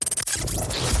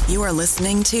You are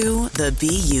listening to the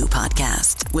BU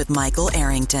Podcast with Michael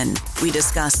Arrington. We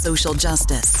discuss social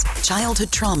justice, childhood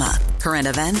trauma, current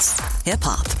events,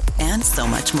 hip-hop, and so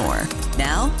much more.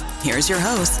 Now, here's your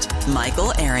host,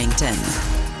 Michael Arrington.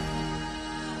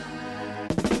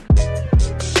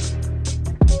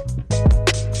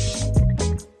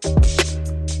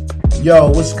 Yo,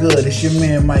 what's good? It's your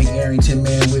man, Mike Arrington,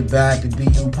 man. We're back, the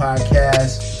BU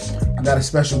Podcast. I got a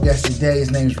special guest today. His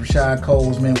name is Rashad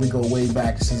Coes, man. We go way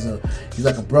back. He's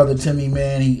like a brother to me,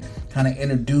 man. He kind of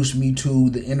introduced me to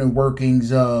the inner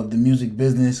workings of the music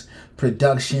business,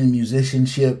 production,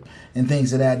 musicianship, and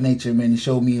things of that nature, man. He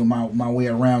showed me my way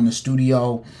around the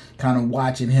studio, kind of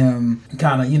watching him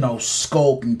kind of,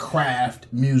 sculpt and craft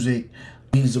music.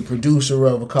 He's a producer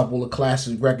of a couple of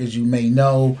classic records you may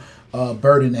know.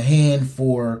 Bird in the Hand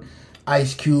for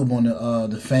Ice Cube on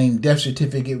the famed Death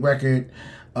Certificate record,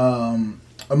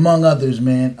 among others,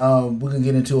 man. We're going to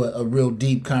get into a real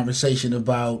deep conversation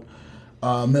about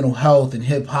mental health and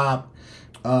hip-hop,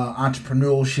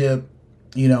 entrepreneurship,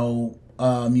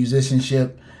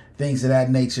 musicianship, things of that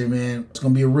nature, man. It's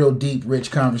going to be a real deep,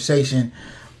 rich conversation.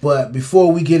 But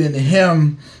before we get into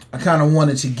him, I kind of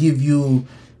wanted to give you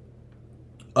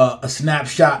a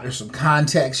snapshot or some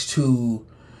context to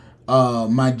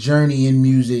my journey in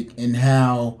music and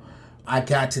how I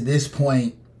got to this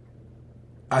point.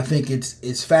 I think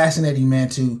it's fascinating, man,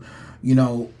 to,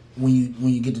 when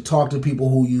you get to talk to people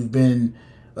who you've been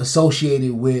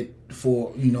associated with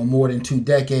for, more than 2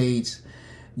 decades,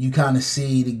 you kind of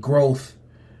see the growth,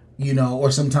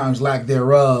 or sometimes lack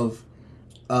thereof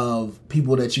of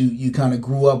people that you kind of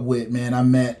grew up with, man. I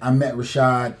met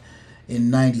Rashad in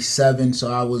 97,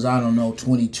 so I was,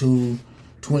 22,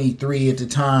 23 at the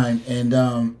time, and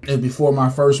it was before my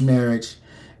first marriage.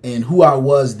 And who I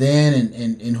was then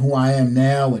and who I am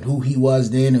now and who he was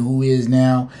then and who he is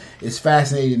now, it's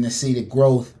fascinating to see the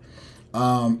growth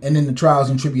and then the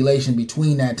trials and tribulation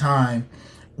between that time.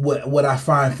 What I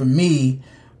find for me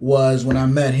was when I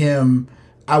met him,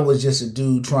 I was just a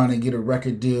dude trying to get a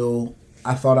record deal.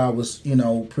 I thought I was,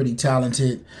 pretty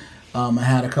talented. I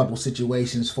had a couple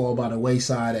situations fall by the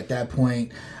wayside at that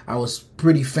point. I was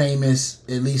pretty famous,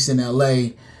 at least in LA,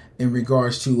 in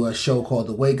regards to a show called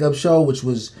The Wake Up Show, which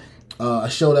was a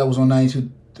show that was on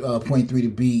 92.3 The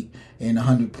Beat and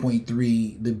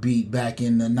 100.3 The Beat back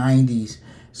in the 90s.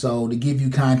 So to give you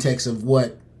context of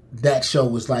what that show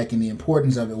was like and the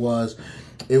importance of it was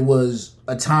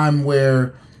a time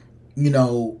where,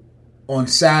 on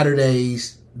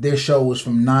Saturdays, their show was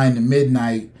from 9 to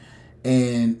midnight,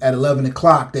 and at 11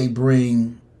 o'clock, they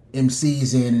bring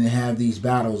MCs in and have these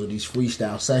battles or these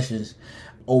freestyle sessions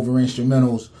over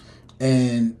instrumentals.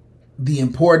 And the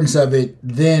importance of it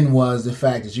then was the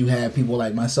fact that you had people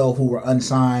like myself who were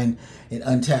unsigned and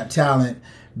untapped talent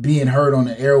being heard on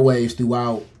the airwaves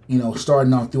throughout,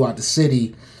 starting off throughout the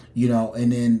city,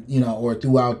 and then, or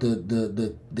throughout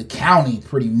the county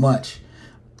pretty much.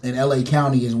 And LA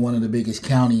County is one of the biggest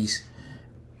counties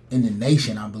in the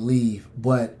nation, I believe.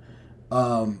 But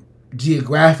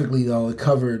geographically, though, it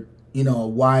covered, a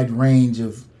wide range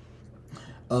of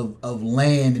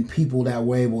land and people that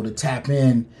were able to tap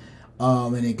in,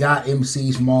 and it got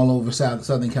MCs from all over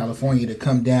Southern California to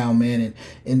come down, man,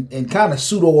 and kind of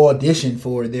pseudo audition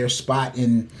for their spot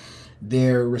in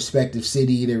their respective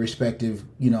city, their respective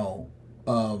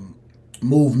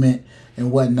movement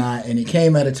and whatnot. And it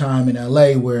came at a time in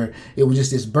LA where it was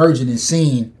just this burgeoning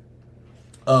scene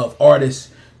of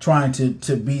artists trying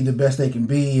to be the best they can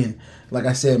be. And like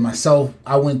I said, myself,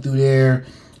 I went through there.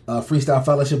 Freestyle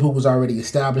Fellowship, who was already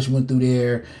established, went through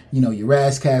there. Your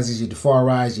Razzcazzes, your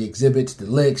DeFar-Rise, your Exhibits, the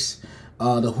Licks,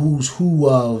 the who's who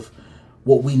of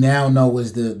what we now know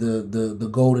as the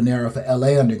golden era for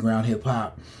LA underground hip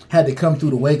hop had to come through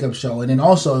the Wake Up Show. And then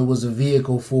also it was a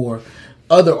vehicle for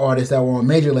other artists that were on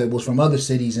major labels from other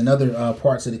cities and other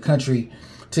parts of the country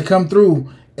to come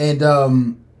through and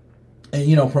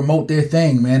promote their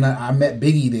thing, man. I met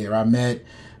Biggie there. I met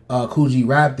Coogee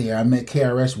Rap there. I met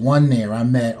KRS-One there. I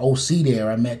met OC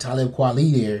there. I met Talib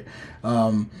Kweli there.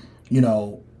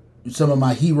 Some of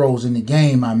my heroes in the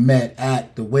game I met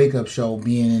at the Wake Up Show,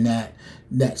 being in that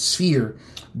sphere.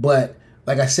 But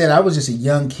like I said, I was just a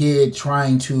young kid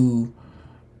trying to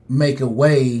make a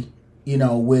way,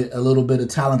 with a little bit of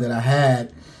talent that I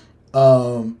had.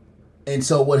 And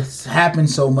so what's happened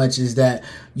so much is that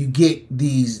you get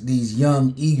these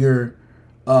young, eager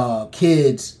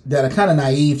kids that are kind of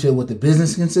naive to what the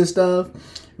business consists of,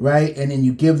 right? And then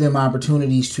you give them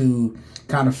opportunities to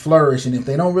kind of flourish. And if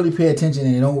they don't really pay attention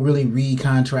and they don't really read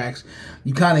contracts,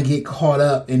 you kind of get caught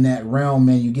up in that realm,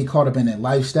 and you get caught up in that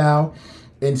lifestyle.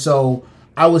 And so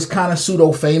I was kind of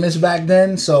pseudo famous back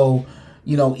then. So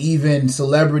even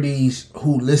celebrities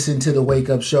who listen to the Wake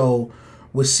Up Show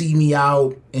would see me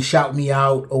out and shout me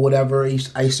out or whatever. I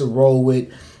used to roll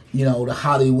with, the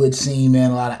Hollywood scene,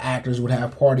 man. A lot of actors would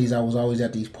have parties. I was always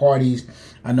at these parties.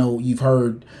 I know you've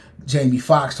heard Jamie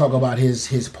Foxx talk about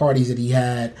his parties that he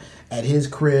had at his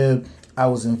crib. I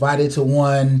was invited to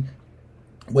one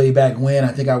way back when. I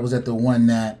think I was at the one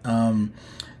that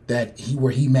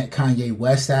where he met Kanye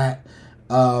West at.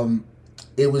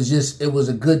 It was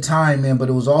a good time, man, but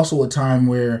it was also a time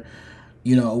where,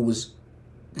 it was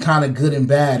kind of good and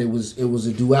bad. It was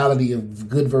a duality of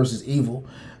good versus evil.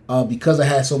 Because I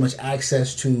had so much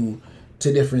access to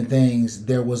different things,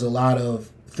 there was a lot of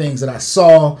things that I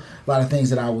saw, a lot of things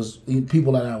that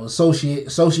people that I was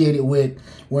associated with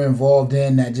were involved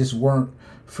in that just weren't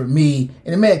for me.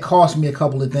 And it may have cost me a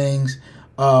couple of things.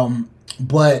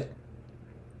 But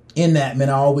in that, man,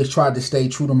 I always tried to stay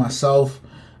true to myself,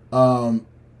 and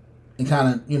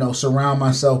kind of, surround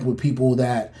myself with people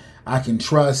that I can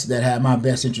trust, that have my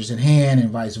best interest in hand, and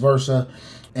vice versa.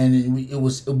 And it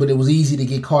was easy to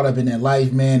get caught up in that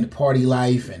life, man, the party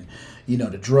life, and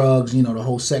the drugs, the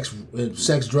whole sex,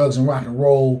 drugs, and rock and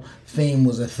roll theme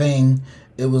was a thing.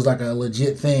 It was like a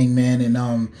legit thing, man.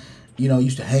 And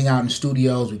used to hang out in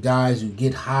studios with guys who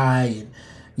get high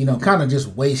and kind of just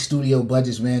waste studio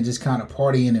budgets, man, just kind of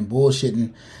partying and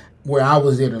bullshitting. Where I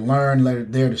was there to learn,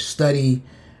 there to study,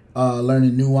 learn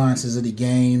the nuances of the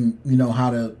game,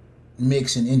 how to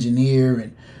mix and engineer.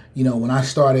 And when I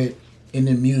started in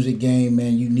the music game,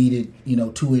 man, you needed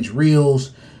 2-inch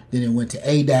reels. Then it went to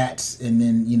ADATs, and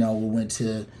then it went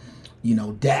to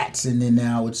DATs, and then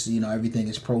now it's everything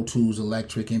is Pro Tools,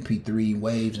 electric, MP3,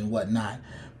 waves, and whatnot.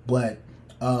 But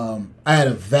I had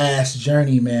a vast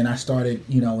journey, man. I started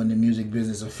in the music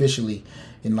business officially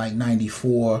in like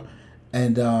 '94,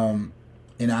 and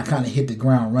I kind of hit the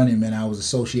ground running, man. I was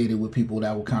associated with people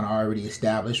that were kind of already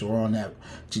established or on that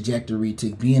trajectory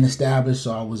to being established.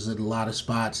 So I was at a lot of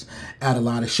spots, at a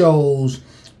lot of shows.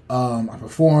 I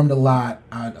performed a lot.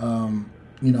 I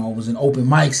was in open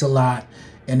mics a lot.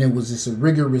 And it was just a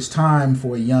rigorous time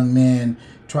for a young man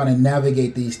trying to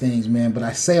navigate these things, man. But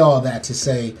I say all that to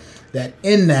say that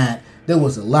in that, there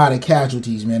was a lot of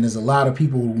casualties, man. There's a lot of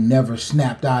people who never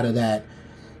snapped out of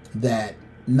that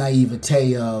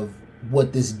naivete of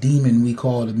what this demon we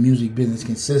call the music business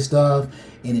consists of,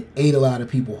 and it ate a lot of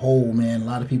people whole, man. A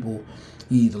lot of people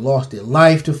either lost their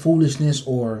life to foolishness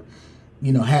or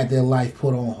had their life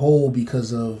put on hold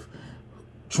because of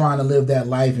trying to live that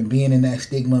life and being in that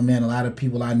stigma, man. A lot of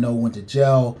people I know went to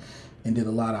jail and did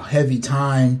a lot of heavy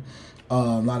time. A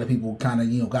lot of people kind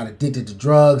of got addicted to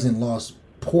drugs and lost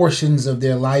portions of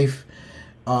their life,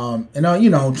 and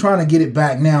trying to get it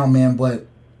back now, man. But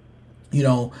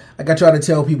like I try to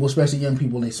tell people, especially young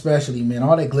people, especially, man,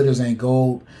 all that glitters ain't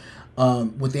gold.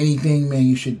 With anything, man,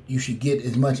 you should get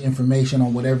as much information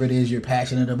on whatever it is you're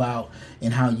passionate about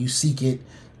and how you seek it,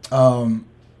 and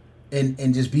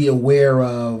just be aware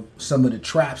of some of the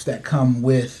traps that come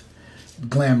with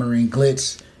glamour and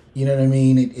glitz. You know what I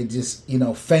mean? It just,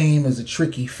 fame is a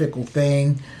tricky, fickle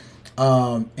thing,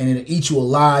 and it'll eat you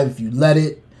alive if you let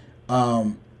it.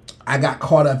 I got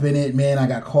caught up in it, man. I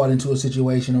got caught into a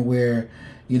situation where,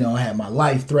 I had my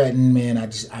life threatened, man.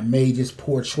 I made just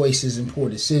poor choices and poor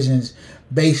decisions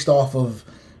based off of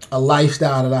a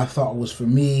lifestyle that I thought was for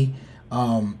me.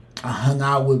 I hung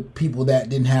out with people that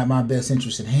didn't have my best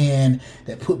interest at hand,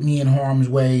 that put me in harm's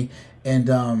way. And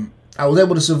I was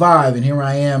able to survive. And here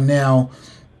I am now,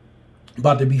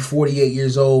 about to be 48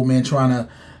 years old, man, trying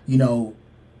to,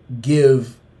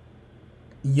 give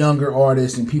younger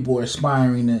artists and people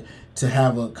aspiring to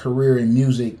have a career in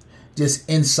music just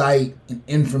insight and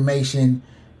information,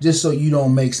 just so you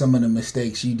don't make some of the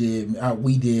mistakes we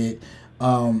did.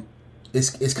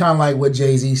 It's kind of like what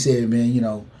Jay-Z said,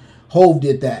 man. Hov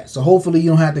did that, so hopefully you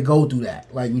don't have to go through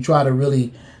that. Like, we try to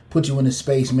really put you in a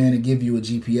space, man, and give you a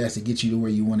GPS to get you to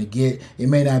where you want to get. It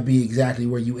may not be exactly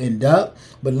where you end up,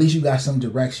 but at least you got some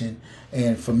direction.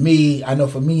 And for me, I know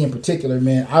for me in particular,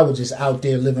 man, I was just out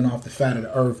there living off the fat of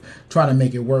the earth, trying to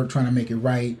make it work, trying to make it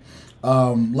right.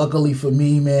 Luckily for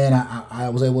me, man, I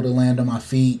was able to land on my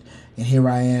feet, and here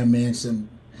I am, man, some,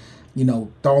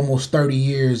 almost 30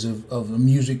 years of a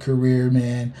music career,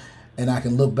 man, and I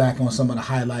can look back on some of the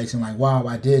highlights and like, wow,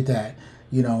 I did that,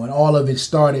 and all of it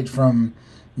started from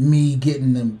me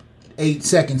getting the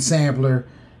 8-second sampler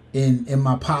in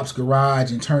my pop's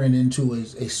garage and turning it into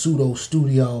a pseudo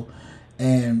studio,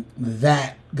 and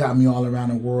that got me all around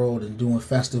the world and doing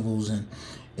festivals and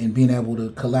being able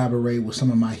to collaborate with some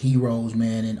of my heroes,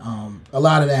 man. And a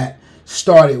lot of that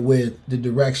started with the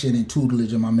direction and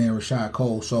tutelage of my man Rashad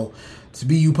Coes. So, to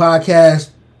Be You podcast,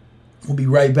 We'll be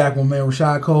right back with man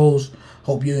Rashad Coes.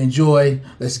 Hope you enjoy.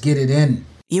 Let's get it in.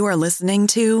 You are listening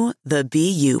to the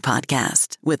BU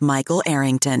Podcast with Michael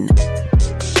Arrington.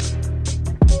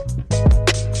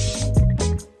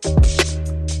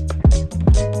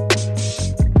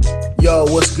 Yo,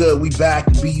 what's good? We back,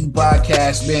 the BU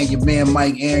Podcast, man. Your man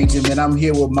Mike Arrington, man. I'm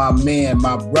here with my man,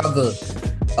 my brother,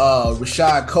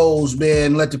 Rashad Coes,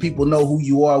 man. Let the people know who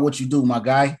you are, what you do, my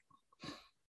guy.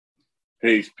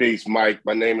 Peace, Mike.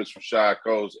 My name is Rashad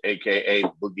Coes, a.k.a.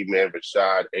 Boogie Man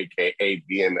Rashad, a.k.a.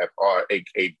 BMFR,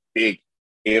 a.k.a. Big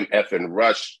MF and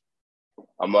Rush.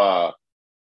 I'm a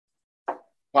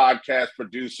podcast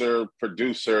producer,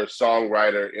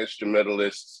 songwriter,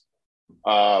 instrumentalist,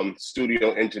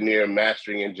 studio engineer,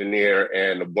 mastering engineer,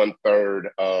 and 1/3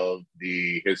 of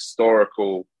the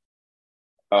historical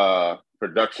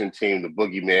production team, the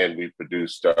Boogie Man. We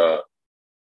produced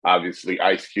obviously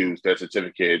Ice Cube's Death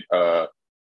Certificate,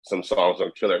 some songs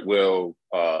on Kill at Will,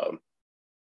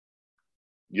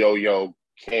 Yo-Yo,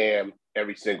 Cam,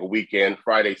 Every Single Weekend,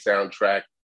 Friday soundtrack,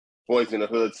 Boys in the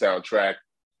Hood soundtrack,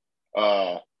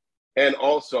 and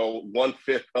also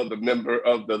 1/5 of the member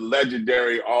of the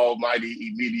legendary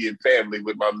almighty immediate family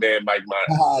with my man Mike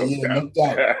Myers.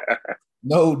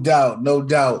 No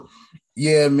doubt.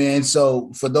 Yeah, man.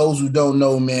 So for those who don't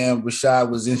know, man, Rashad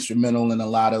was instrumental in a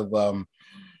lot of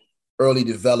early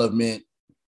development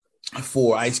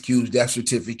for Ice Cube's Death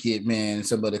Certificate, man,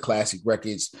 some of the classic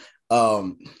records.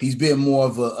 He's been more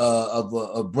of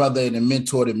a brother and a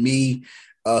mentor to me.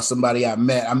 Somebody I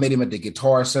met him at the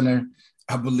Guitar Center,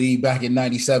 I believe back in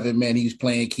 97, man. He was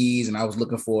playing keys and I was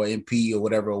looking for an MP or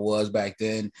whatever it was back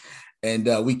then. And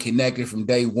we connected from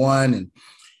day one, and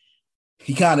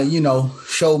he kind of,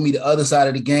 showed me the other side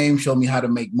of the game, showed me how to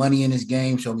make money in this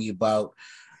game, showed me about,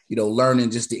 learning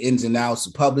just the ins and outs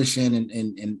of publishing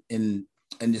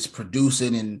and just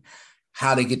producing and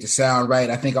how to get the sound right.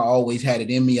 I think I always had it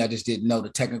in me. I just didn't know the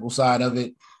technical side of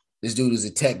it. This dude is a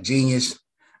tech genius,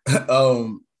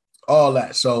 all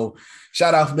that. So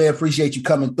shout out, man. Appreciate you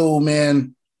coming through,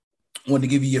 man. Wanted to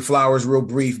give you your flowers real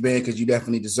brief, man, because you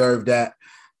definitely deserve that.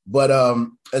 But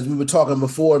as we were talking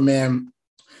before, man,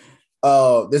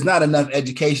 there's not enough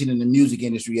education in the music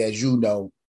industry, as you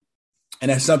know. And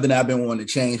that's something I've been wanting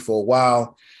to change for a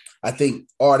while. I think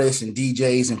artists and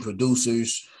DJs and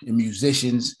producers and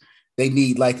musicians, they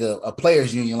need like a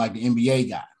players union like the NBA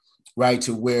got, right?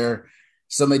 To where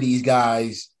some of these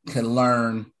guys can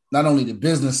learn not only the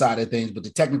business side of things, but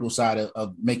the technical side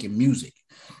of making music,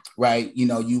 right?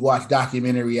 You watch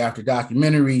documentary after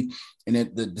documentary, and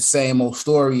the same old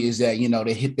story is that,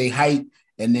 they hit their height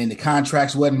and then the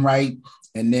contracts wasn't right.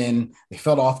 And then they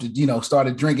fell off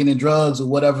started drinking and drugs or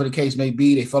whatever the case may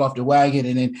be. They fell off the wagon.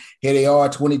 And then here they are,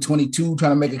 2022,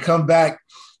 trying to make a comeback,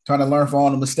 trying to learn from all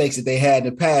the mistakes that they had in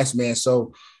the past, man.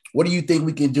 So what do you think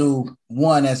we can do,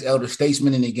 one, as elder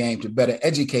statesmen in the game, to better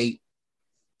educate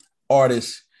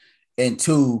artists, and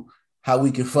two, how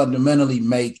we can fundamentally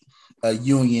make a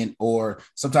union or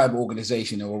some type of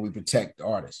organization where we protect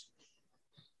artists?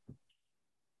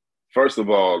 First of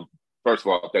all, thanks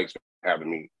for having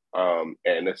me.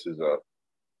 And this is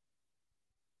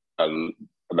an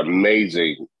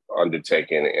amazing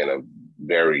undertaking and a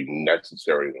very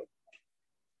necessary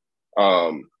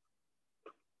one.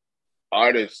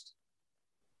 Artists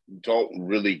don't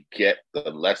really get the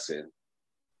lesson,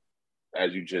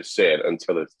 as you just said,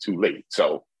 until it's too late.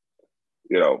 So,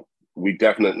 we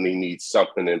definitely need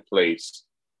something in place.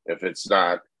 If it's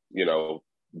not,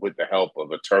 with the help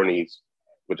of attorneys,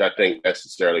 which I think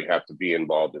necessarily have to be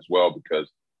involved as well,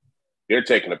 because they're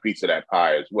taking a piece of that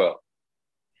pie as well.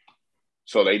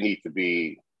 So they need to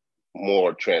be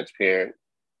more transparent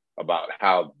about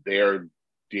how they're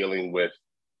dealing with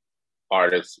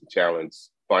artists,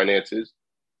 talents, finances,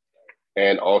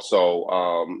 and also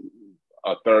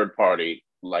a third party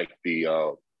like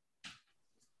the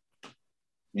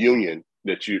union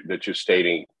that you're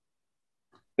stating,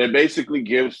 that basically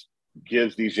gives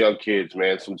these young kids,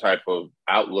 man, some type of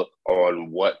outlook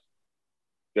on what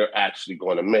they're actually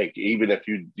going to make. Even if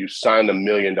you sign $1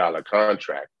 million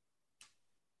contract,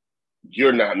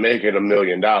 you're not making $1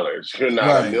 million. You're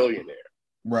not a millionaire.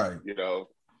 Right.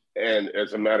 And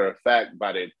as a matter of fact,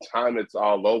 by the time it's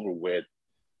all over with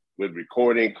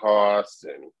recording costs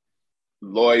and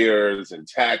lawyers and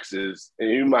taxes, and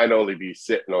you might only be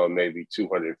sitting on maybe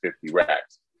 250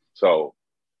 racks. So,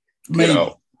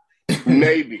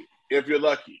 maybe if you're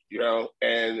lucky,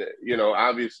 and,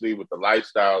 obviously with the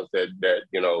lifestyles that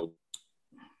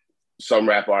some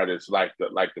rap artists like to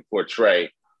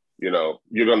portray, you're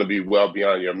going to be well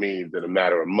beyond your means in a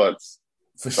matter of months.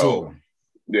 For sure.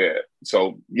 Yeah.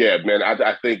 So, yeah, man,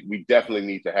 I think we definitely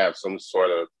need to have some sort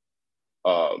of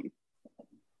um,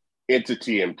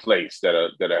 entity in place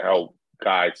that'll help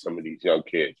guide some of these young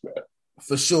kids, man.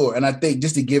 For sure. And I think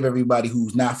just to give everybody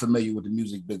who's not familiar with the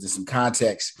music business some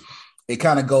context, it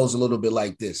kind of goes a little bit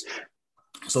like this.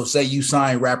 So say you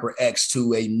sign rapper X to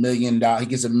 $1 million, he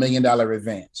gets $1 million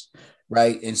advance,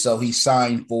 right? And so he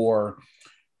signed for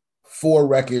 4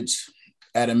 records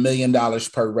at $1 million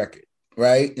per record,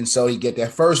 right? And so he get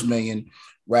that first million,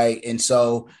 right? And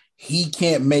so he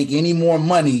can't make any more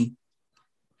money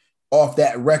off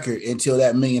that record until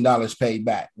that $1 million paid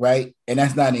back, right? And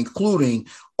that's not including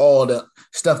all the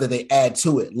stuff that they add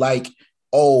to it, like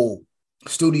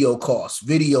studio costs,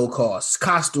 video costs,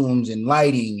 costumes and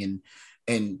lighting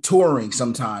and touring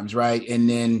sometimes, right? And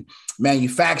then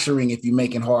manufacturing if you're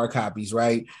making hard copies,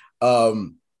 right?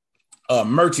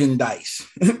 Merchandise,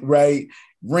 right?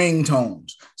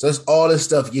 Ringtones. So it's all this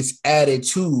stuff gets added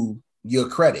to your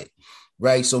credit,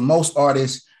 right? So most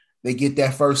artists, they get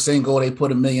that first single, they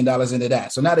put $1 million into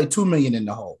that. So now they're $2 million in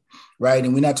the hole, right?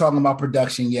 And we're not talking about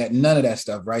production yet, none of that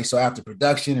stuff, right? So after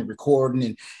production and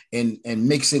recording and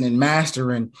mixing and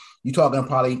mastering, you're talking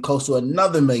probably close to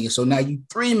another $1 million. So now you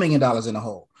 $3 million in the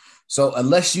hole. So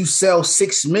unless you sell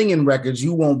 6 million records,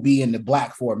 you won't be in the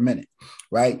black for a minute,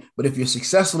 right? But if you're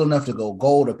successful enough to go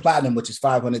gold or platinum, which is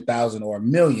 500,000 or $1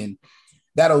 million,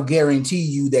 that'll guarantee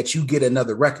you that you get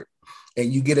another record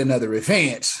and you get another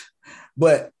advance,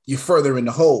 but you're further in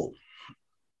the hole.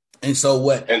 And so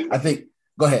I think,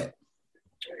 go ahead.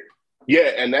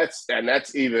 Yeah. And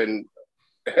that's even,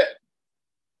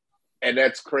 and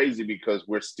that's crazy because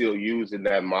we're still using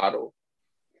that model.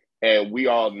 And we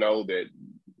all know that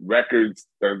records,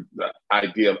 the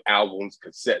idea of albums,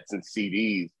 cassettes, and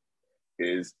CDs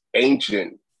is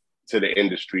ancient to the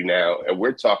industry now. And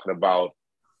we're talking about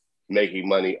making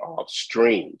money off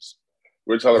streams.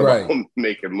 We're talking about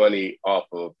making money off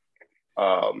of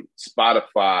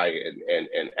Spotify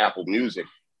and Apple Music,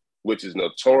 which is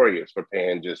notorious for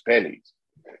paying just pennies.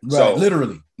 Right, so,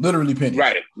 literally pennies.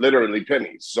 Right, literally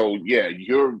pennies. So yeah,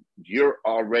 you're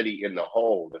already in the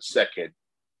hole the second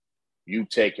you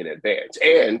take an advance.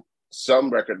 And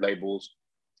some record labels,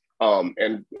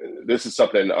 and this is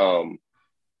something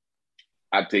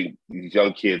I think these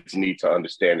young kids need to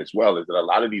understand as well, is that a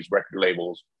lot of these record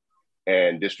labels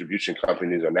and distribution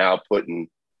companies are now putting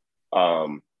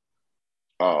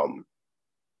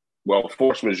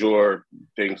force majeure,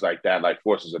 things like that, like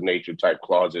forces of nature type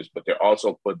clauses, but they're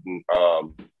also putting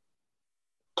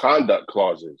conduct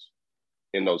clauses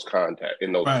in those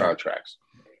contracts.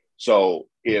 So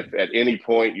if at any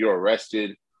point you're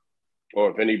arrested,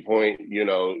 or if any point,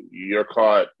 you're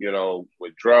caught,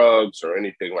 with drugs or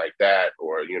anything like that,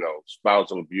 or,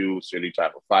 spousal abuse, any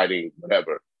type of fighting,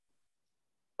 whatever,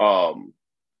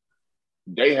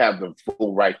 they have the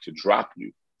full right to drop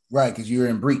you. Right, because you're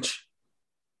in breach.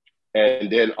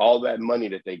 And then all that money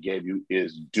that they gave you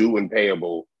is due and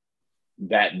payable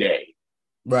that day.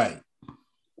 Right.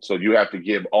 So you have to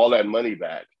give all that money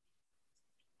back,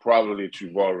 probably that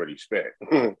you've already spent.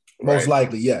 Right? Most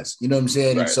likely, yes. You know what I'm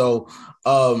saying? Right. And so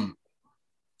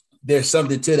there's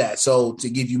something to that. So to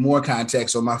give you more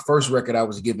context, on my first record, I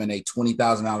was given a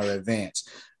 $20,000 advance,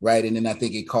 right? And then I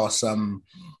think it cost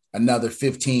another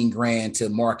 $15,000 to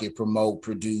market, promote,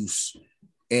 produce,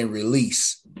 and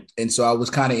release. And so I was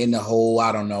kind of in the hole,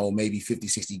 I don't know, maybe 50,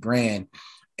 60 grand.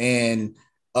 And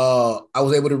I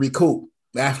was able to recoup.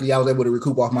 Actually, I was able to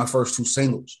recoup off my first 2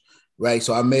 singles, right?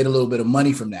 So I made a little bit of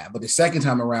money from that. But the second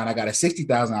time around, I got a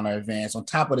 $60,000 advance on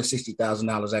top of the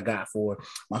 $60,000 I got for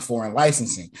my foreign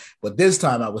licensing. But this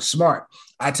time I was smart.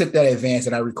 I took that advance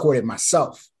and I recorded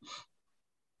myself.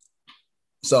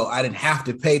 So I didn't have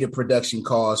to pay the production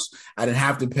costs. I didn't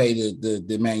have to pay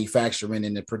the manufacturing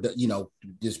and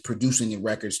just producing the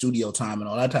record, studio time and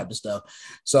all that type of stuff.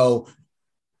 So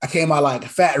I came out like a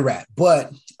fat rat.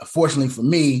 But fortunately for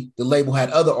me, the label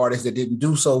had other artists that didn't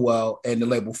do so well, and the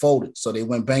label folded. So they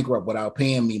went bankrupt without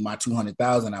paying me my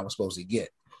 $200,000 I was supposed to get.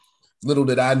 Little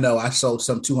did I know, I sold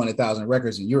some 200,000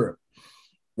 records in Europe.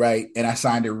 Right. And I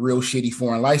signed a real shitty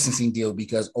foreign licensing deal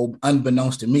because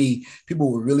unbeknownst to me,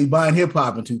 people were really buying hip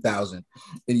hop in 2000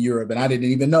 in Europe. And I didn't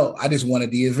even know. I just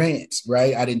wanted the advance.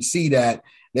 Right. I didn't see that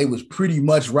they was pretty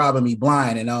much robbing me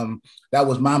blind. And that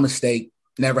was my mistake.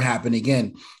 Never happened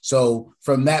again. So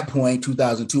from that point,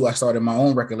 2002, I started my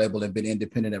own record label and been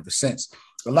independent ever since.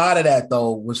 A lot of that,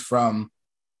 though, was from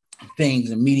things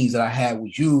and meetings that I had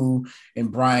with you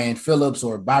and Brian Phillips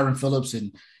or Byron Phillips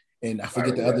and I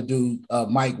forget the other dude,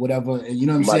 Mike, whatever. And you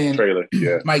know what I'm saying? Trailer,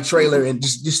 yeah. Mike Trailer, and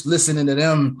just listening to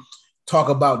them talk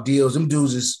about deals. Them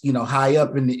dudes is, high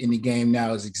up in the game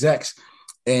now as execs.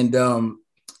 And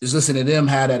just listening to them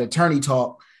have that attorney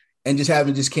talk, and just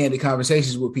having just candid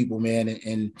conversations with people, man.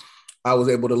 And I was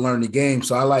able to learn the game.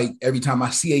 So I like every time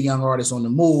I see a young artist on the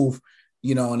move,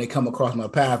 you know, and they come across my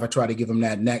path, I try to give them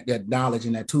that knowledge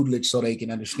and that tutelage so they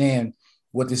can understand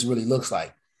what this really looks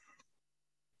like.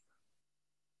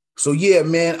 So yeah,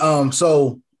 man.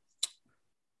 So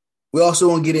we also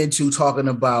want to get into talking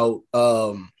about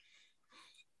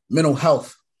mental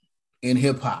health in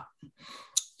hip hop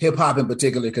in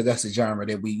particular, because that's the genre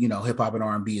that we, you know, hip hop and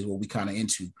R&B is what we kind of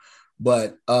into.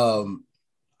 But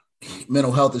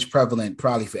mental health is prevalent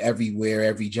probably for everywhere,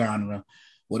 every genre,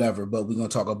 whatever. But we're going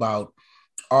to talk about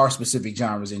our specific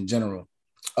genres in general.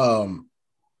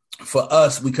 For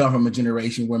us, we come from a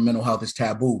generation where mental health is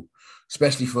taboo,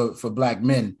 especially for Black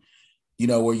men, you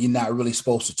know, where you're not really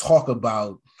supposed to talk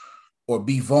about or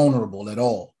be vulnerable at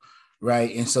all,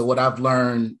 right? And so what I've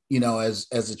learned, you know, as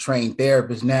a trained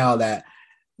therapist now, that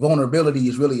vulnerability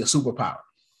is really a superpower,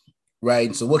 right?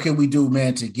 And so what can we do,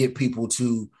 man, to get people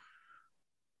to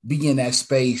be in that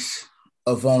space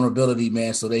of vulnerability,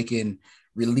 man, so they can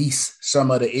release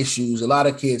some of the issues? A lot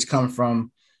of kids come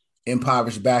from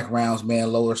impoverished backgrounds,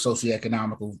 man, lower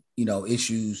socioeconomical, you know,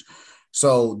 issues.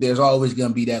 So there's always going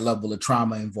to be that level of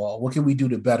trauma involved. What can we do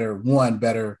to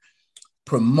better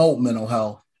promote mental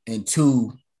health, and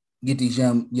two, get these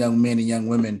young men and young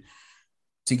women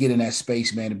to get in that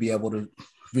space, man, to be able to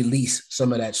release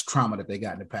some of that trauma that they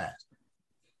got in the past?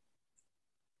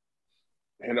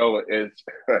 You know,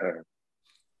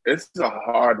 it's a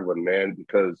hard one, man,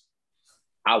 because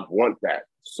I want that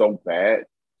so bad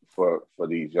for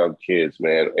these young kids,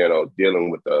 man, you know, dealing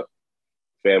with a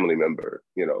family member,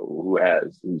 you know,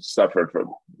 who suffered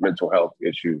from mental health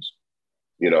issues,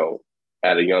 you know,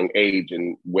 at a young age.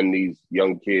 And when these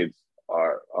young kids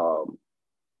are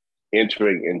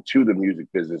entering into the music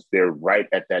business, they're right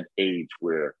at that age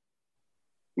where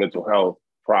mental health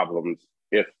problems,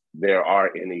 if there are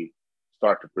any,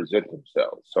 start to present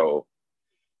themselves. So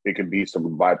it could be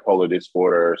some bipolar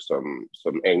disorder, some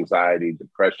anxiety,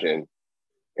 depression.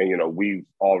 And, you know, we've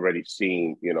already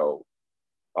seen, you know,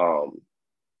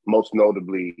 most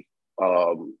notably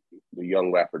the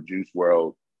young rapper Juice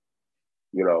WRLD,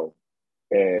 you know,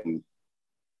 and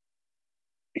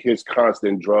his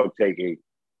constant drug taking,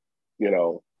 you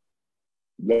know,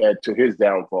 led to his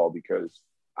downfall, because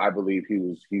I believe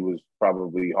he was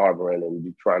probably harboring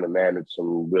and trying to manage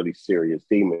some really serious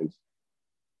demons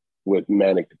with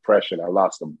manic depression. I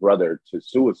lost a brother to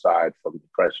suicide from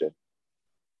depression.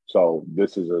 So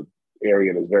this is an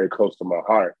area that's very close to my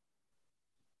heart.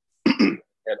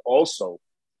 And also,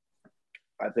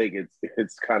 I think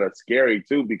it's kind of scary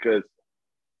too, because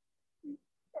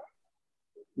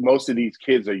most of these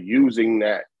kids are using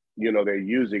that, you know, they're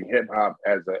using hip hop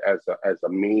as a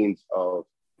means of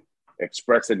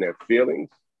expressing their feelings.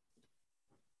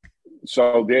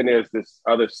 So then there's this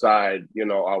other side, you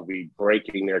know, are we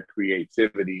breaking their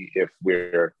creativity if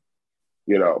we're,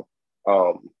 you know,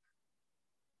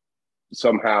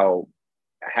 somehow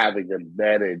having them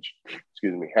manage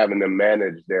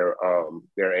their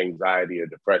anxiety or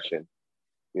depression,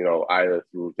 you know, either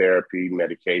through therapy,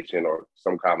 medication, or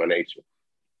some combination.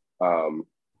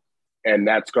 And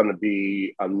that's going to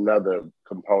be another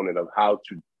component of how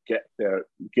to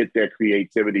get their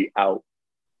creativity out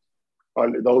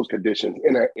under those conditions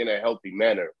in a healthy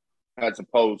manner, as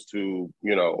opposed to,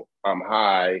 you know, I'm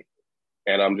high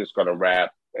and I'm just going to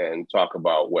rap and talk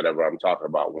about whatever I'm talking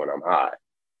about when I'm high.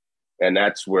 And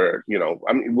that's where, you know,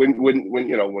 I mean, when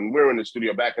you know, when we were in the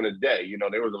studio back in the day, you know,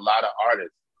 there was a lot of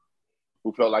artists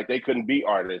who felt like they couldn't be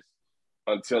artists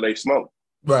until they smoked.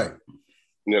 Right.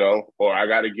 You know, or I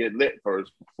got to get lit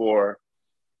first before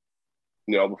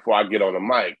I get on the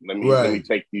mic. Let me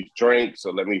take these drinks,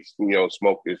 or let me, you know,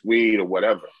 smoke this weed or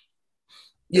whatever.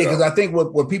 Yeah, because I think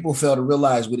what people fail to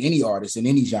realize with any artist in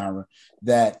any genre,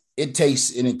 that it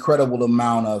takes an incredible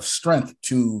amount of strength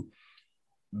to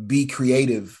be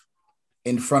creative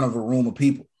in front of a room of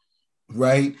people,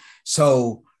 right?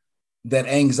 So that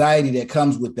anxiety that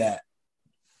comes with that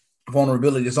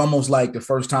vulnerability, is almost like the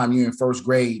first time you're in first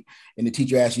grade and the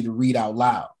teacher asks you to read out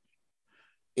loud.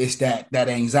 It's that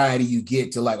anxiety you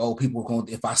get to, like, oh,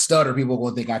 if I stutter, people are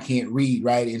going to think I can't read,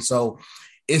 right? And so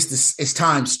it's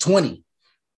times 20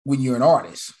 when you're an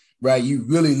artist, right? You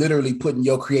really literally putting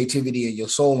your creativity and your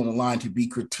soul on the line to be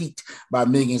critiqued by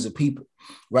millions of people,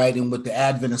 right? And with the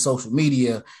advent of social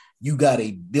media, you got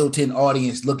a built-in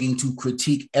audience looking to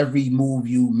critique every move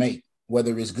you make,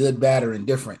 whether it's good, bad, or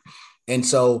indifferent. And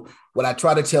so what I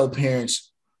try to tell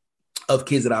parents of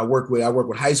kids that I work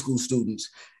with high school students,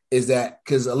 is that,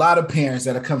 because a lot of parents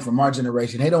that have come from our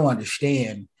generation, they don't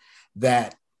understand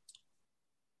that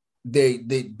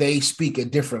they speak a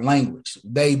different language.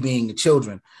 They being the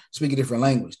children speak a different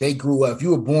language. They grew up. If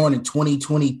you were born in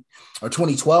 2020 or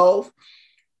 2012,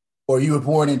 or you were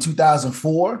born in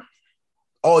 2004,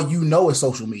 all you know is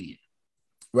social media,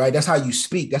 right? That's how you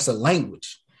speak. That's a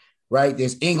language, right?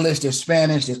 There's English, there's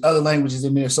Spanish, there's other languages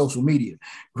in there, social media,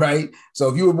 right? So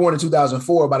if you were born in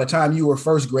 2004, by the time you were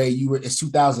first grade, it's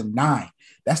 2009.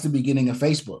 That's the beginning of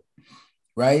Facebook,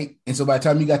 right? And so by the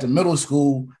time you got to middle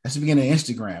school, that's the beginning of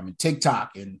Instagram and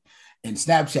TikTok and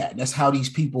Snapchat. And that's how these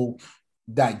people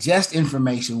digest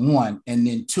information, one, and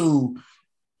then two,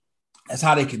 that's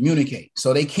how they communicate.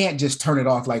 So they can't just turn it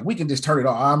off. Like we can just turn it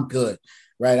off. I'm good,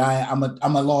 right? I'm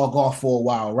a log off for a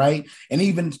while, right? And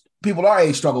even people our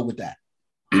age struggle with that,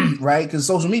 right? Because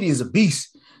social media is a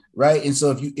beast, right? And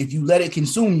so if you let it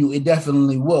consume you, it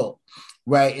definitely will,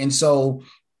 right? And so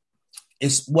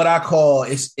it's what I call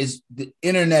it's the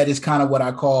internet is kind of what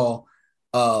I call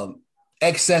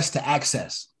excess to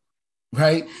access,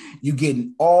 right? You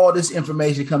getting all this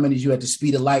information coming at you at the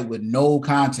speed of light with no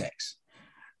context,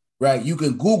 right? You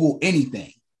can Google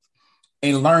anything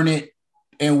and learn it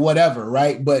and whatever,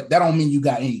 right? But that don't mean you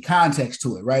got any context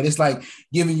to it, right? It's like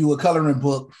giving you a coloring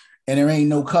book and there ain't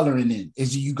no coloring in.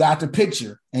 It's you got the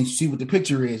picture and you see what the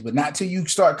picture is, but not till you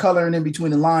start coloring in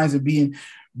between the lines and being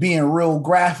real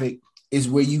graphic is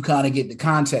where you kind of get the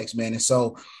context, man. And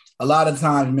so a lot of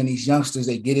times, man, these youngsters,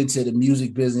 they get into the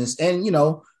music business and, you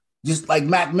know, just like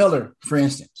Mac Miller, for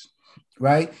instance,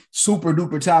 right? Super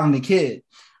duper talented kid,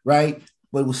 right?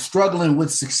 But was struggling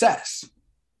with success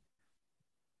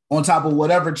on top of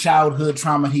whatever childhood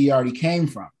trauma he already came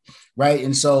from, right?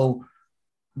 And so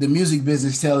the music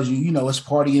business tells you, you know, it's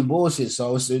party and bullshit.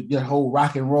 So it's the whole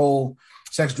rock and roll,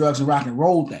 sex, drugs, and rock and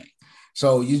roll thing.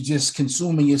 So you're just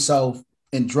consuming yourself,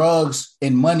 and drugs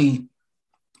and money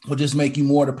will just make you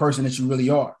more the person that you really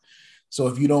are. So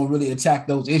if you don't really attack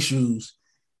those issues,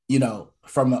 you know,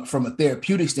 from a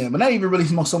therapeutic standpoint, not even really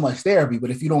so much therapy,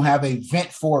 but if you don't have a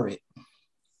vent for it,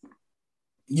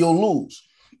 you'll lose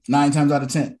 9 times out of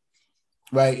 10,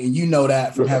 right? And you know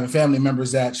that from having family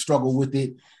members that struggle with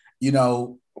it. You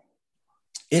know,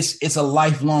 it's a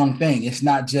lifelong thing. It's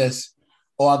not just,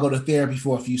 oh, I go to therapy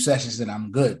for a few sessions and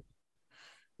I'm good.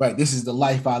 Right. This is the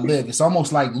life I live. It's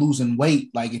almost like losing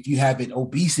weight. Like if you have an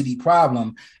obesity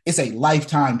problem, it's a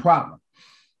lifetime problem.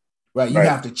 Right. You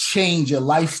have to change your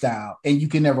lifestyle and you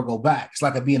can never go back. It's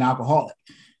like being an alcoholic.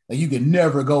 Like you can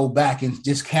never go back and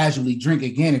just casually drink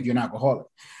again if you're an alcoholic.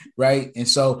 Right. And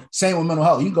so same with mental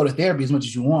health. You can go to therapy as much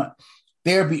as you want.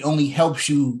 Therapy only helps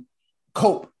you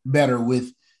cope better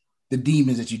with the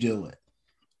demons that you deal with.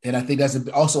 And I think that's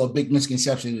also a big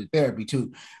misconception in therapy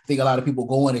too. I think a lot of people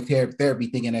go into therapy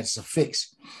thinking that it's a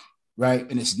fix, right?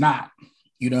 And it's not.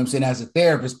 You know what I'm saying? As a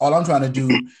therapist, all I'm trying to do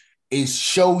is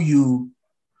show you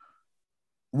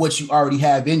what you already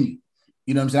have in you.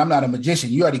 You know what I'm saying? I'm not a magician.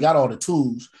 You already got all the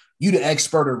tools. You the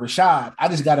expert of Rashad. I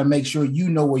just got to make sure you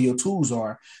know where your tools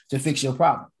are to fix your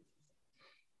problem.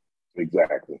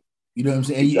 Exactly. You know what I'm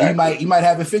saying? Exactly. You might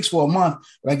have it fixed for a month,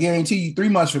 but I guarantee you 3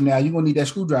 months from now, you're going to need that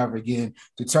screwdriver again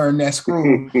to turn that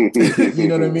screw. You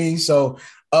know what I mean? So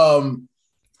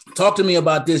talk to me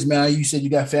about this, man. You said you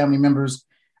got family members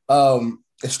that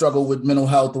struggle with mental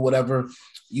health or whatever.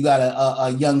 You got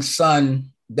a young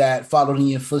son that followed in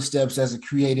your footsteps as a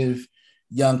creative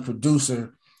young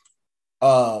producer.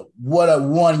 What are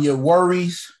one of your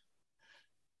worries?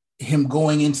 Him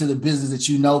going into the business that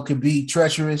you know could be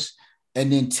treacherous. And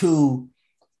then 2,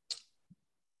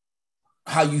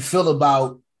 how you feel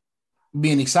about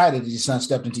being excited that your son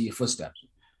stepped into your footsteps.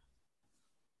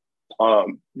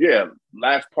 Yeah,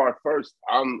 last part first.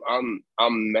 I'm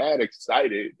mad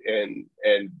excited and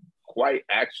quite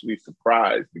actually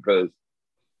surprised because,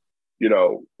 you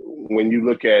know, when you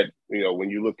look at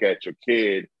your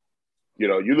kid, you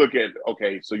know, you look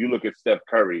at Steph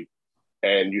Curry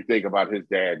and you think about his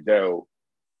dad, Joe,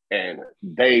 and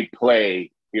they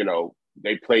play, you know,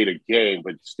 they play the game,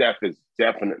 but Steph is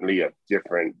definitely a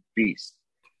different beast,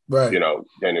 right? You know,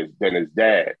 than his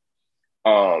dad.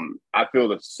 I feel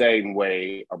the same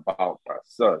way about my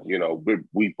son. You know,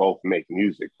 we both make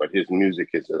music, but his music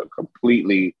is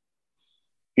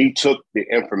he took the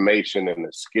information and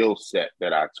the skill set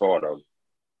that I taught him,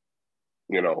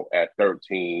 you know, at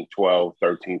 13,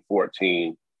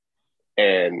 14,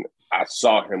 and I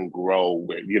saw him grow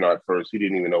with, you know, at first he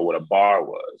didn't even know what a bar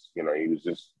was. You know, he was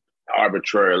just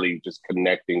arbitrarily just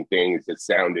connecting things that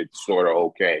sounded sort of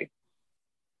okay.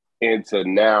 Into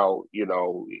now, you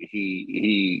know,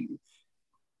 he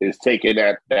is taking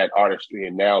that artistry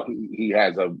and now he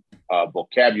has a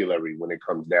vocabulary when it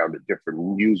comes down to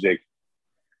different music.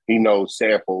 He knows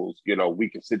samples. You know, we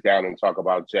can sit down and talk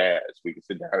about jazz. We can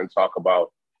sit down and talk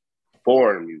about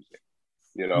foreign music,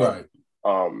 you know, right.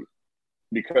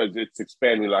 because it's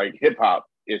expanding like hip hop,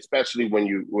 especially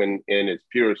when in its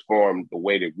purest form, the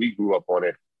way that we grew up on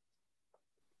it,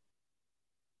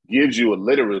 gives you a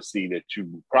literacy that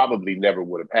you probably never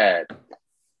would have had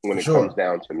when it comes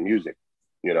down to music,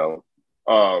 you know.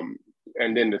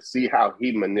 And then to see how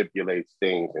he manipulates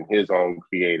things in his own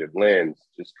creative lens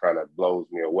just kind of blows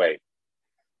me away.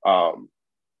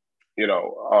 You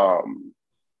know,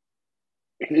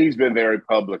 he's been very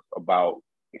public about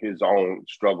his own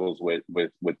struggles with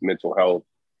mental health,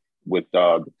 with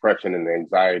depression and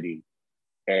anxiety.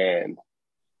 And,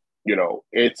 you know,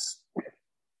 it's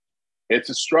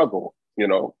a struggle, you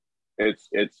know. It's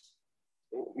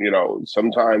you know,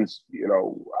 sometimes, you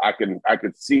know, I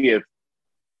could see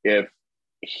if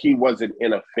he wasn't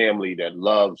in a family that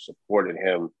loved, supported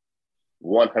him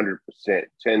 100%,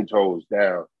 10 toes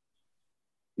down,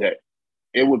 that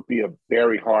it would be a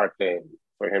very hard thing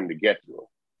for him to get through,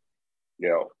 you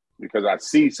know, because I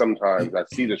see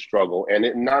the struggle, and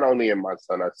it not only in my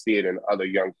son, I see it in other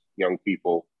young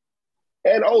people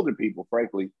and older people,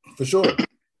 frankly, for sure,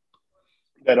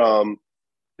 that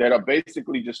are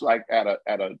basically just like at a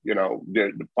you know,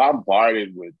 they're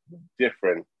bombarded with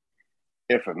different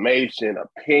information,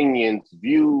 opinions,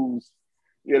 views,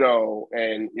 you know,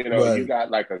 and, you know, right. You got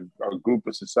like a group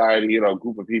of society, you know, a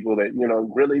group of people that, you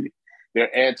know, really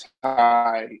they're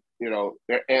anti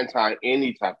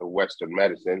any type of Western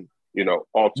medicine, you know,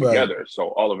 altogether. Right. So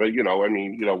all of it, you know, I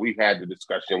mean, you know, we've had the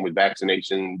discussion with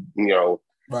vaccination, you know,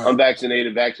 right.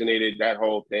 Unvaccinated, vaccinated, that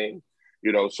whole thing,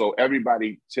 you know, so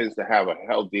everybody tends to have a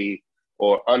healthy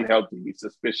or unhealthy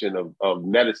suspicion of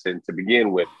medicine to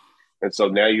begin with. And so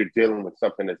now you're dealing with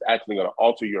something that's actually going to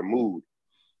alter your mood,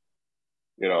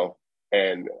 you know,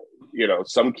 and, you know,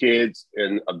 some kids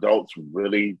and adults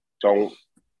really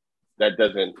that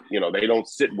doesn't, you know, they don't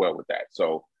sit well with that.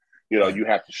 So, you know, you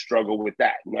have to struggle with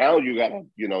that. Now you got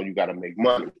to make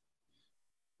money,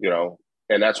 you know,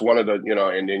 and that's one of the, you know,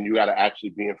 and then you got to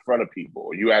actually be in front of people.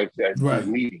 Or you have to do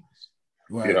meetings,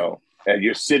 you know, and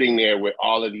you're sitting there with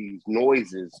all of these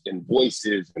noises and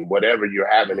voices and whatever you're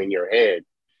having in your head.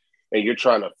 And you're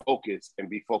trying to focus and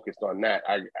be focused on that.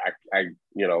 I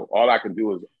you know, all I can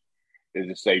do is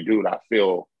just say, dude, I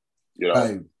feel, you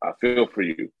know, I feel for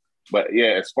you. But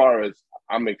yeah, as far as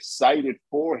I'm excited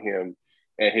for him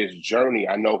and his journey,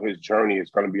 I know his journey is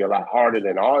going to be a lot harder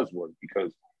than ours was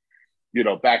because, you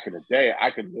know, back in the day,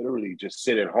 I could literally just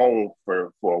sit at home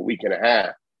for a week and a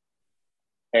half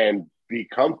and be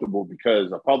comfortable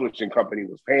because a publishing company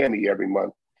was paying me every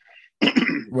month.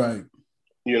 Right.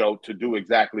 You know, to do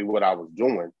exactly what I was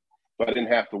doing, but I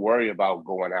didn't have to worry about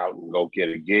going out and go get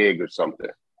a gig or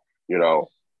something, you know.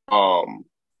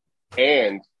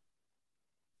 And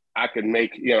I can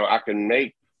make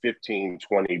 15,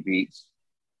 20 beats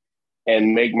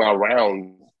and make my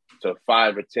rounds to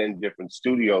 5 or 10 different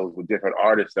studios with different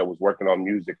artists that was working on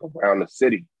music around the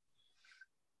city.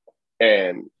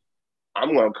 And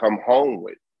I'm going to come home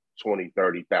with 20,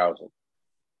 30,000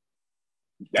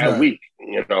 that week,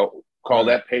 you know. Call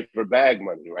that paper bag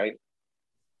money, right?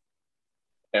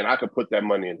 And I could put that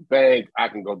money in the bank. I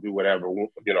can go do whatever, you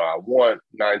know, I want.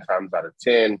 9 times out of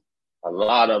 10, a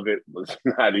lot of it was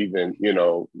not even, you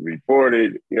know,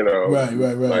 reported, you know. Right.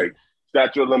 Like,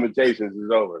 statute of limitations is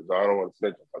over, so I don't want to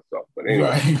snitch on myself. But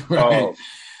anyway.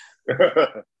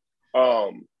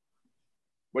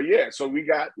 But yeah, so we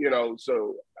got, you know,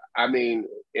 so, I mean,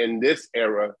 in this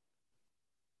era,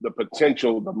 the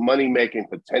money-making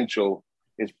potential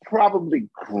is probably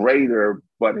greater,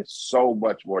 but it's so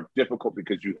much more difficult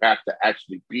because you have to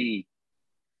actually be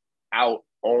out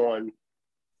on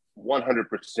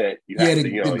 100%.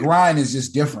 The grind is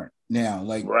just different now.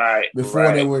 Like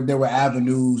before, there were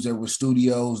avenues, there were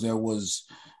studios, there was,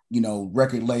 you know,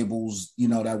 record labels, you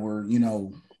know, that were, you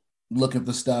know, looking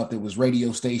for stuff. There was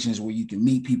radio stations where you can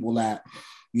meet people at.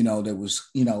 You know, there was,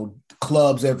 you know,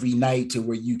 clubs every night to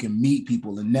where you can meet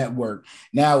people and network.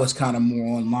 Now it's kind of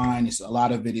more online. A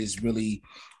lot of it is really,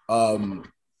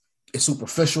 it's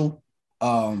superficial. You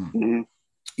know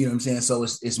what I'm saying? So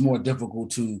it's more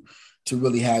difficult to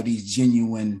really have these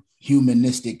genuine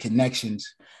humanistic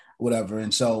connections, whatever.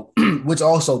 And so, which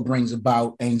also brings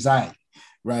about anxiety,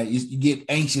 right? You get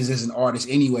anxious as an artist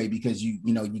anyway, because you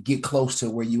get close to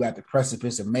where you at the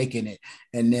precipice of making it.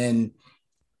 And then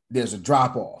there's a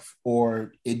drop off,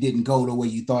 or it didn't go the way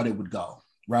you thought it would go,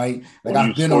 right? Like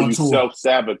I've been on tour.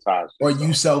 Self-sabotage. Or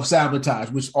you self-sabotage,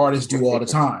 which artists do all the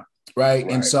time, right?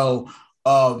 And so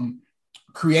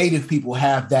creative people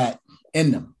have that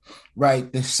in them.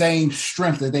 right, the same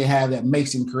strength that they have that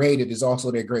makes them creative is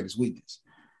also their greatest weakness.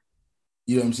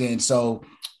 You know what I'm saying? So,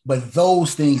 but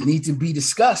those things need to be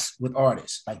discussed with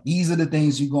artists. Like, these are the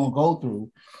things you're going to go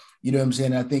through. You know what I'm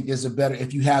saying? I think there's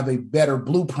if you have a better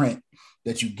blueprint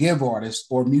that you give artists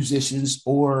or musicians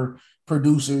or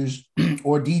producers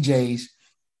or DJs,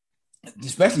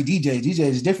 especially DJs. DJs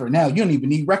is different now. You don't even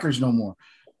need records no more.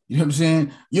 You know what I'm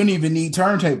saying? You don't even need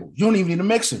turntables. You don't even need a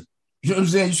mixer. You know what I'm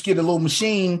saying? You just get a little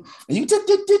machine and you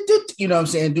you know what I'm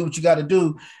saying, do what you got to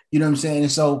do. You know what I'm saying?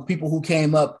 And so people who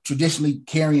came up traditionally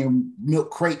carrying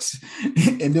milk crates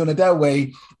and doing it that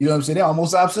way, you know what I'm saying, they're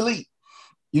almost obsolete.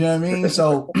 You know what I mean?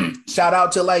 So shout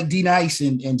out to like D Nice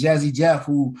and Jazzy Jeff,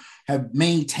 who have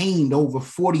maintained over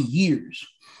 40 years,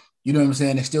 you know what I'm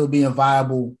saying, and still being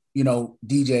viable, you know,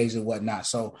 DJs and whatnot.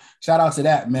 So shout out to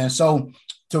that, man. So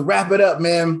to wrap it up,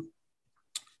 man,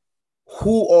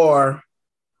 who are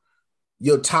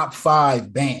your top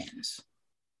 5 bands?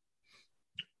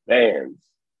 Bands.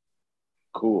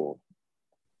 Cool.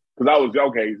 Because I was,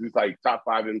 okay, it's like top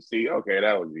 5 MC. Okay,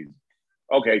 that was easy.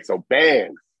 Okay, so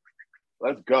bands.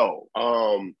 Let's go.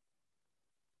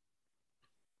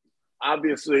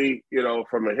 Obviously, you know,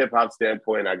 from a hip hop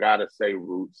standpoint, I gotta say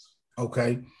Roots.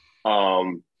 Okay.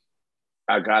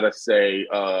 I gotta say,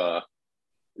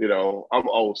 you know, I'm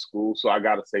old school, so I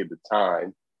gotta say The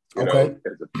Time. You know,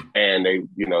 and they,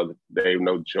 you know, they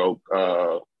no joke.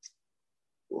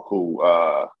 Who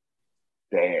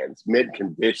bands? Mid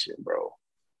Condition, bro.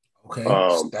 Okay,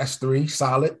 that's 3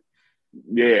 solid.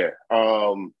 Yeah.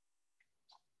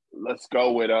 Let's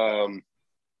go with I'll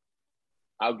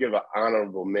give an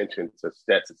honorable mention to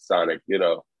Stetson Sonic, you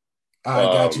know. I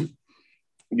got you.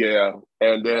 Yeah.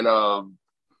 And then I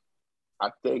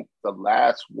think the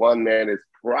last one, man, is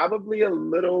probably a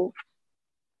little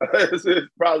this is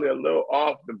probably a little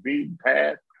off the beaten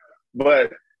path,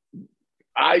 but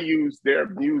I use their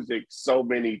music so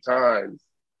many times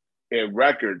in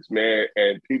records, man,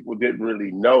 and people didn't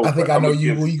really know. I think I know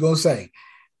who you gonna say.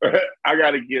 I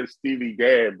gotta give Steely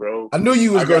Dan, bro. I knew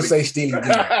you was gonna say Steely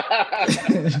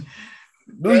Dan.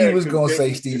 Knew you was gonna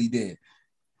say Steely Dan.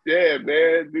 Yeah,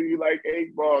 man. Do you like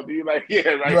 8 Ball? Do you like right?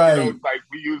 Right. You know, it's like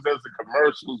we use those as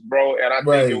commercials, bro. And I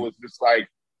think it was just like,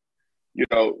 you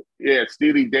know, yeah,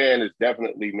 Steely Dan is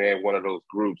definitely, man, one of those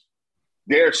groups.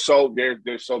 They're so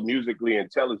musically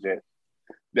intelligent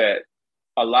that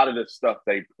a lot of the stuff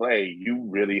they play, you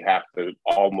really have to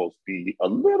almost be a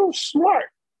little smart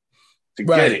to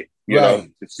get it. You know,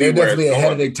 to see they're definitely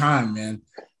ahead of going. their time, man.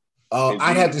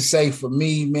 I'd have to say for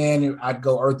me, man, I'd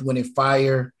go Earth, Wind, and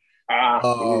Fire.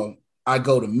 I'd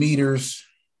go to Meters.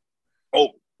 Oh,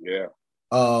 yeah.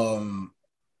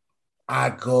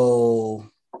 I'd go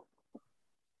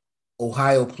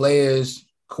Ohio Players,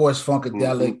 of course,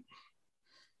 Funkadelic.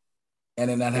 And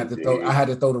then I had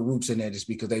to throw the Roots in there just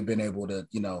because they've been able to,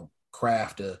 you know,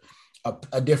 craft a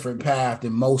different path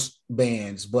than most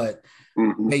bands, but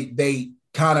they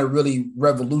kind of really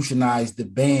revolutionized the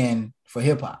band for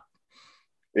hip hop.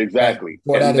 Exactly.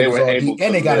 And they were able to,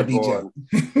 and they got a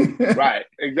DJ. Right,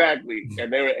 exactly.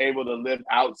 And they were able to live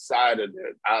outside of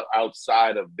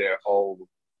their own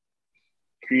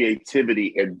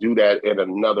creativity and do that in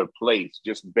another place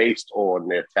just based on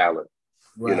their talent.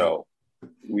 Right.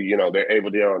 You know, they're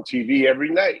able to be on TV every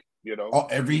night, you know. Oh,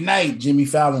 every night, Jimmy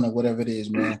Fallon or whatever it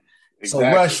is, man. Exactly. So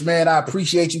Rush, man, I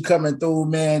appreciate you coming through,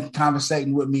 man,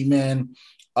 conversating with me, man.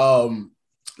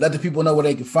 Let the people know where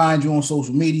they can find you on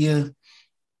social media.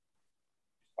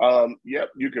 Yep,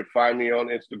 you can find me on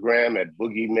Instagram at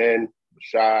Boogie Man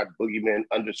Rashad, Boogieman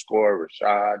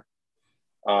 _Rashad.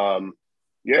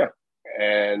 Yeah,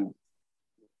 and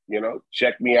you know,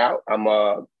 check me out. I'm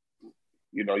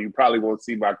you know, you probably won't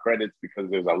see my credits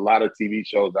because there's a lot of TV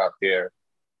shows out there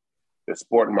that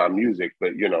sport my music,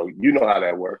 but you know how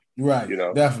that works, right? You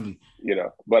know, definitely, you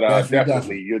know. But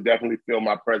definitely, you'll definitely feel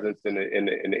my presence in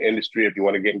the industry. If you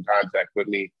want to get in contact with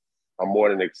me, I'm more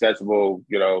than accessible.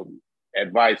 You know,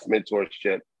 advice,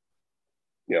 mentorship.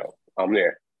 You know, I'm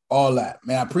there. All that,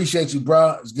 man. I appreciate you,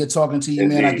 bro. It's good talking to you,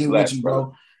 Indeed. Man. I get with you,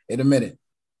 bro. In a minute.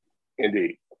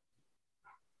 Indeed.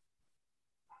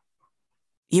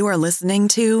 You are listening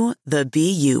to the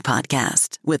BU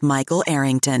Podcast with Michael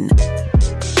Arrington.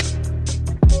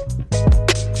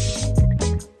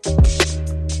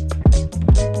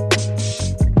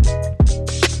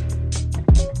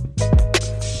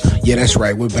 Yeah, that's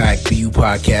right. We're back. BU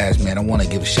Podcast, man. I want to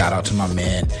give a shout out to my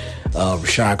man,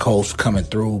 Rashad Coes, for coming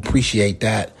through. Appreciate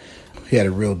that. We had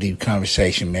a real deep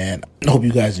conversation, man. I hope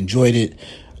you guys enjoyed it.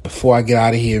 Before I get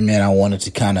out of here, man, I wanted to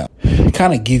kind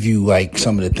of give you like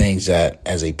some of the things that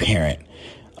as a parent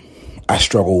I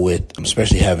struggle with,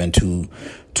 especially having two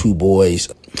two boys.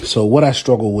 So what I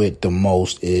struggle with the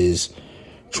most is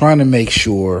trying to make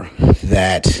sure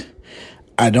that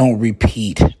I don't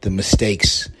repeat the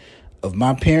mistakes of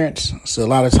my parents. So a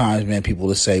lot of times, man, people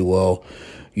will say, well,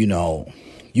 you know,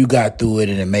 you got through it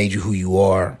and it made you who you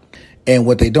are. And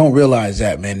what they don't realize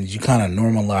that, man, is you kind of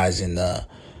normalizing the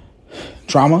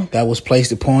trauma that was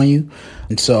placed upon you.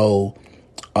 And so,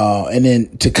 and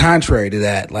then to contrary to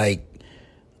that, like,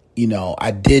 you know,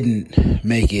 I didn't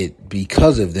make it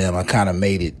because of them. I kind of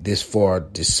made it this far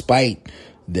despite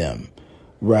them,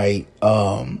 right?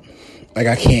 Like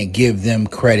I can't give them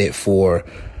credit for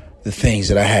the things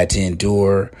that I had to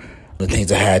endure, the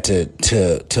things I had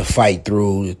to fight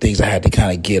through, the things I had to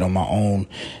kind of get on my own.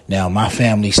 Now, my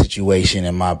family situation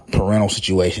and my parental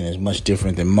situation is much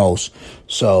different than most.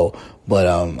 So, but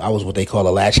I was what they call a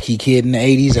latchkey kid in the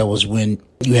 80s. That was when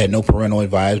you had no parental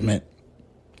advisement,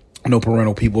 no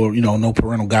parental people, you know, no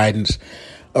parental guidance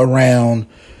around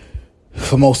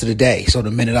for most of the day. So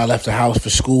the minute I left the house for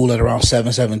school at around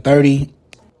 7:30,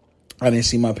 I didn't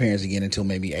see my parents again until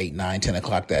maybe 8, 9, 10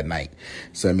 o'clock that night.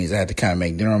 So that means I had to kind of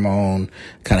make dinner on my own,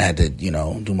 kind of had to, you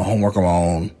know, do my homework on my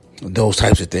own, those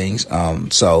types of things.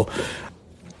 So,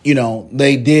 you know,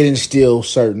 they did instill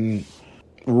certain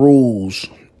rules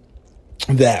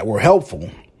that were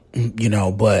helpful, you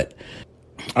know, but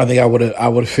I think I would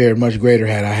have fared much greater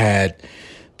had I had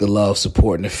the love,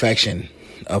 support, and affection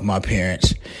of my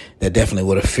parents. That definitely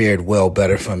would have fared well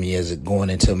better for me as going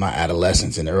into my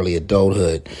adolescence and early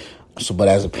adulthood. So, but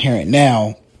as a parent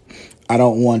now, I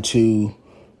don't want to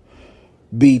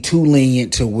be too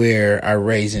lenient to where I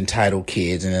raise entitled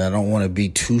kids, and I don't want to be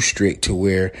too strict to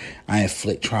where I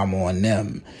inflict trauma on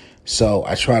them. So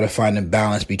I try to find a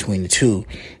balance between the two.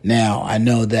 Now, I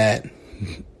know that,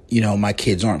 you know, my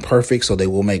kids aren't perfect, so they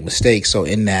will make mistakes. So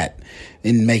in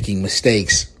making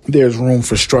mistakes, there's room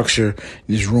for structure,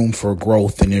 there's room for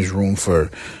growth, and there's room for,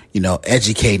 you know,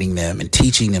 educating them and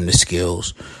teaching them the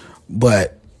skills.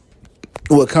 But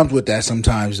what comes with that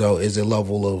sometimes, though, is a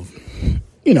level of,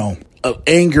 you know, of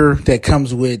anger that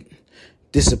comes with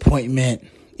disappointment,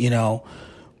 you know.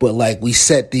 But like we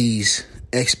set these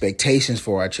expectations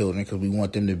for our children because we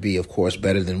want them to be, of course,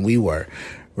 better than we were,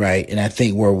 right? And I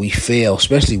think where we fail,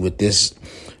 especially with these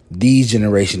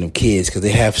generation of kids, because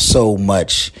they have so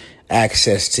much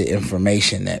access to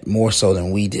information that more so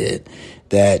than we did,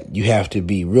 that you have to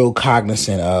be real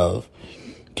cognizant of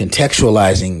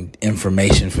contextualizing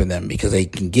information for them because they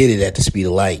can get it at the speed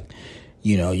of light.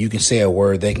 You know, you can say a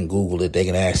word, they can Google it, they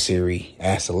can ask Siri,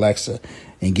 ask Alexa,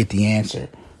 and get the answer.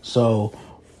 So,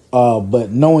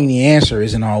 but knowing the answer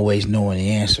isn't always knowing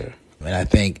the answer. And I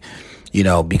think, you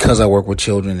know, because I work with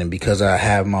children and because I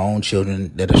have my own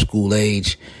children that are school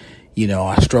age, you know,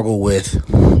 I struggle with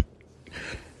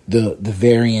the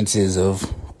variances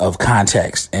of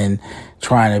context and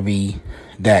trying to be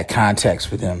that context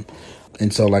for them.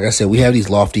 And so, like I said, we have these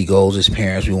lofty goals as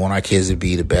parents. We want our kids to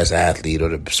be the best athlete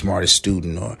or the smartest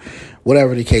student or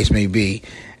whatever the case may be.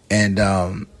 And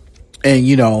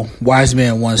you know, wise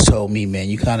man once told me, man,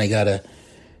 you kind of got to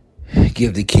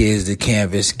give the kids the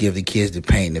canvas, give the kids the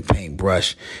paint and the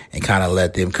paintbrush, and kind of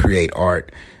let them create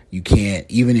art. You can't,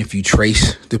 even if you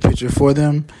trace the picture for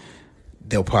them,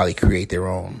 they'll probably create their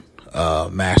own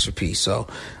masterpiece. So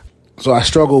I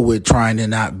struggle with trying to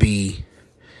not be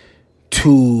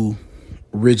too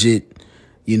rigid.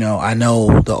 You know, I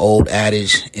know the old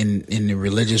adage in the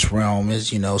religious realm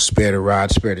is, you know, spare the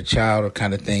rod, spare the child, or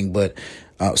kind of thing, but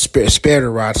spare the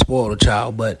rod, spoil the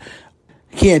child, but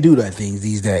you can't do that things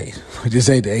these days. This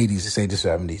ain't the 80s, this ain't the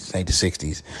 70s, this ain't the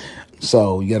 60s.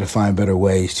 So you got to find better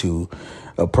ways to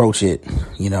approach it.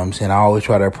 You know what I'm saying? I always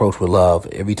try to approach with love.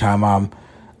 Every time I'm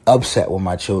upset with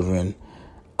my children,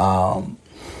 I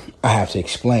have to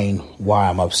explain why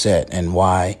I'm upset and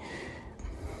why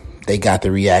they got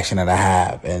the reaction that I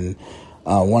have. And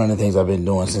one of the things I've been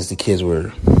doing since the kids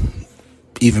were,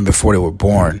 even before they were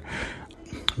born,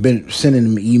 been sending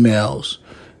them emails,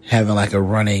 having like a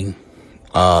running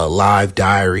live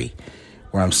diary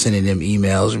where I'm sending them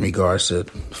emails in regards to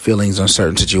feelings on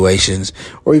certain situations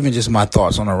or even just my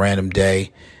thoughts on a random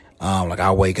day. Like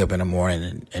I'll wake up in the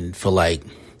morning and feel like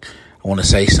I want to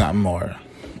say something, or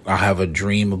I'll have a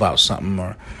dream about something,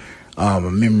 or a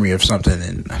memory of something,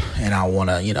 and I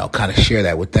want to, you know, kind of share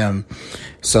that with them.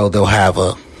 So they'll have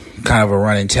a kind of a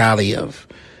running tally of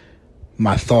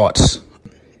my thoughts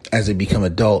as they become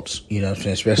adults, you know what I'm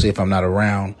saying? Especially if I'm not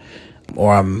around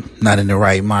or I'm not in the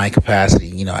right mind capacity,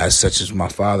 you know, as such as my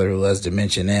father who has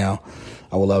dementia now.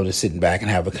 I would love to sit back and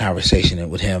have a conversation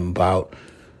with him about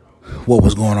what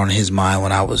was going on in his mind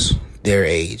when I was their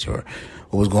age, or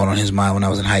what was going on in his mind when I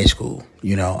was in high school.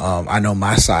 I know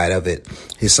my side of it.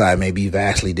 His side may be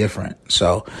vastly different.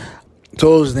 So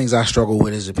those are things I struggle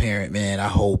with as a parent, man. I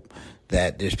hope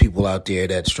that there's people out there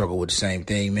that struggle with the same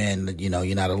thing, man.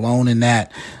 You're not alone in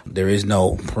that. There is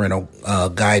no parental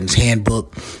guidance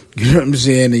handbook. You know what I'm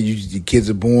saying? And your kids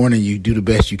are born and you do the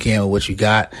best you can with what you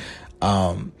got.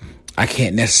 I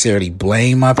can't necessarily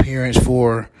blame my parents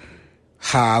for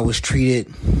how I was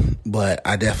treated, but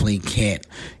I definitely can't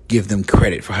give them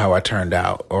credit for how I turned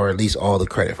out, or at least all the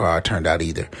credit for how I turned out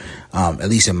either, at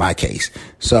least in my case.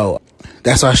 So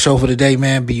that's our show for today,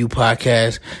 man. BU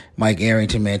Podcast. Mike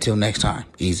Arrington, man. Till next time.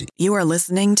 Easy. You are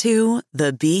listening to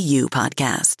the BU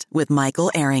Podcast with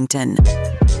Michael Arrington.